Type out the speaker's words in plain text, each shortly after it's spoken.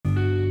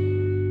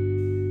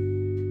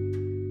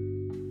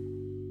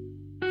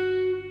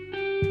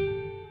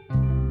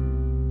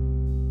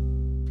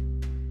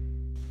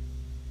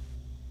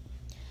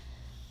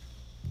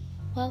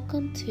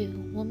Welcome to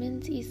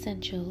Women's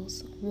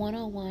Essentials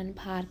 101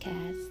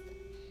 podcast.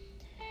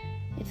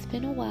 It's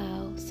been a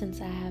while since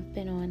I have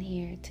been on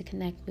here to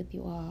connect with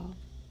you all,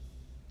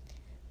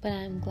 but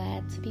I'm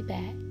glad to be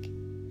back.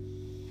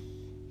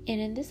 And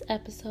in this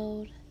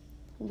episode,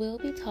 we'll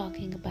be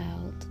talking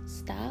about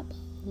stop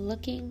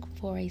looking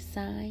for a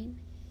sign.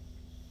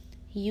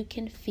 You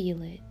can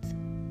feel it.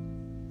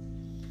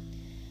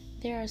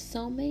 There are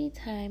so many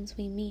times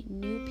we meet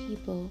new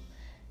people,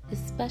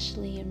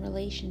 especially in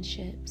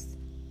relationships,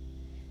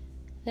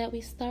 that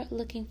we start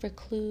looking for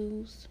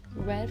clues,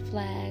 red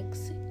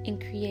flags, and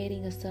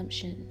creating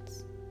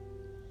assumptions.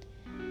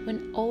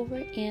 When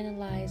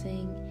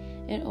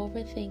overanalyzing and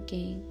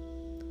overthinking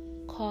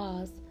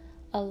cause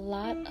a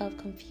lot of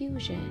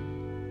confusion,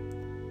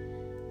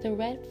 the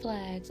red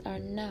flags are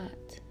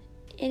not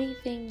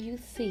anything you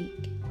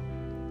seek.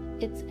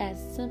 It's as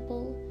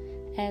simple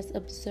as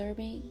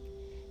observing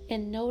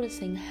and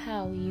noticing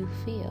how you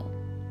feel.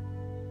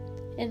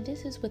 And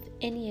this is with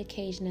any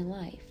occasion in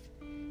life,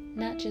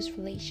 not just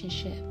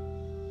relationship.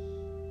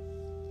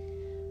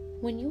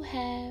 When you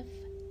have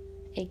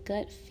a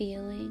gut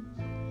feeling,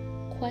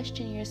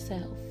 question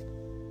yourself,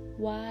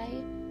 why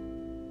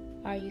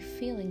are you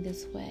feeling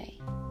this way?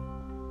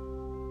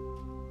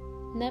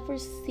 Never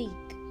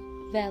seek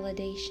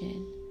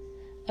validation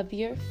of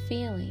your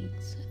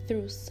feelings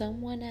through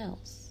someone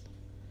else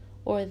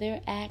or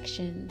their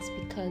actions,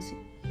 because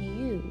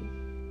you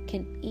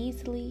can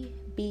easily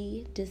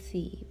be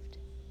deceived.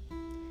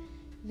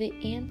 The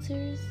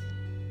answers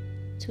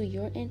to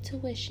your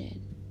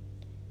intuition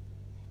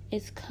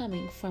is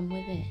coming from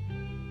within.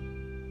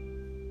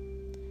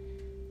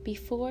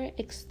 Before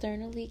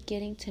externally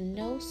getting to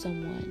know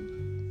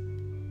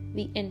someone,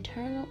 the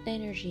internal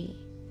energy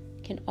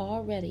can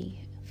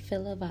already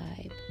feel a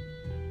vibe.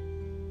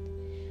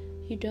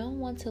 You don't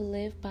want to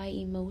live by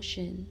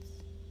emotions.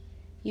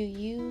 You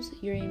use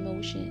your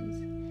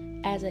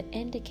emotions as an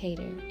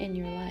indicator in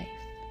your life.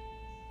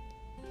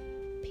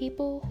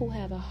 People who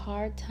have a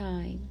hard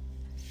time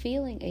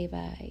feeling a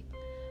vibe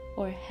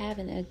or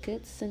having a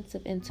good sense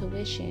of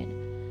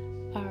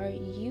intuition are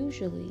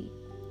usually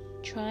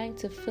trying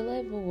to fill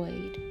a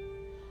void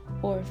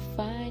or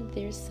find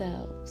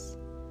themselves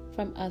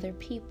from other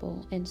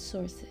people and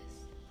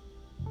sources.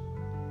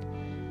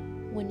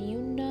 When you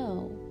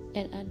know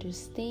and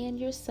understand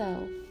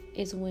yourself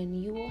is when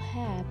you will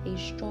have a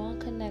strong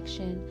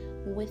connection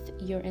with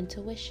your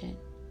intuition,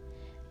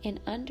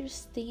 and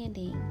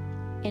understanding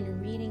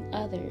and reading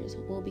others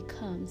will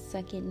become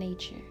second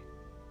nature.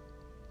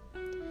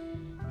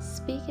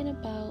 Speaking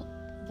about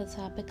the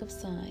topic of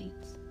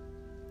signs,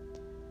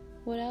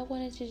 what I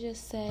wanted to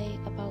just say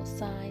about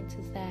signs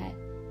is that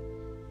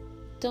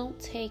don't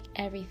take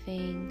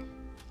everything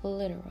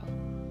literal.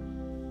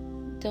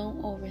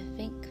 Don't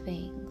overthink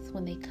things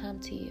when they come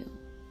to you.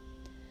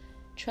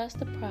 Trust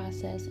the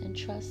process and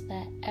trust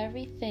that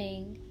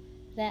everything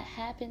that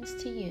happens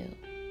to you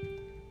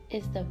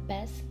is the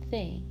best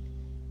thing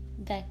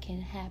that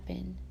can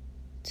happen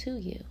to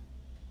you,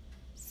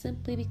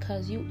 simply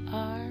because you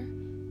are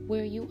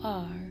where you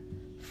are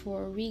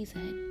for a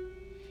reason,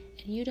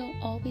 and you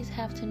don't always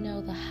have to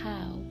know the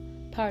how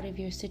part of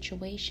your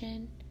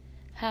situation,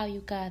 how you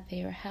got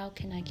there, how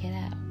can I get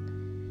out.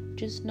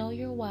 Just know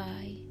your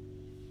why,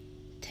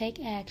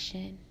 take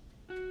action,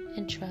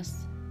 and trust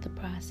the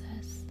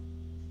process.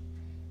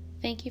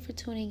 Thank you for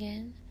tuning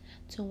in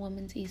to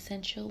Women's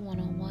Essential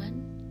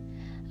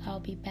 101. I'll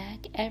be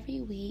back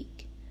every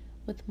week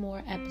with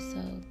more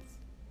episodes.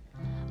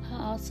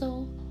 I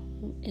also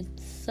am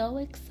so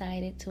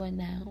excited to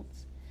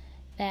announce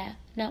that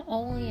not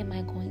only am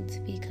I going to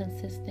be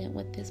consistent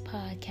with this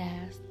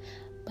podcast,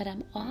 but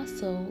I'm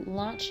also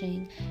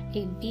launching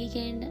a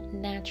vegan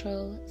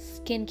natural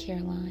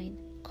skincare line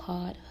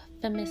called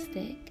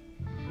Femistic.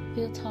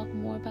 We'll talk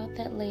more about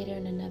that later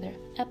in another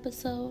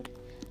episode.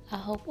 I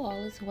hope all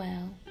is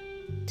well.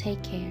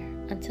 Take care.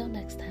 Until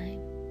next time.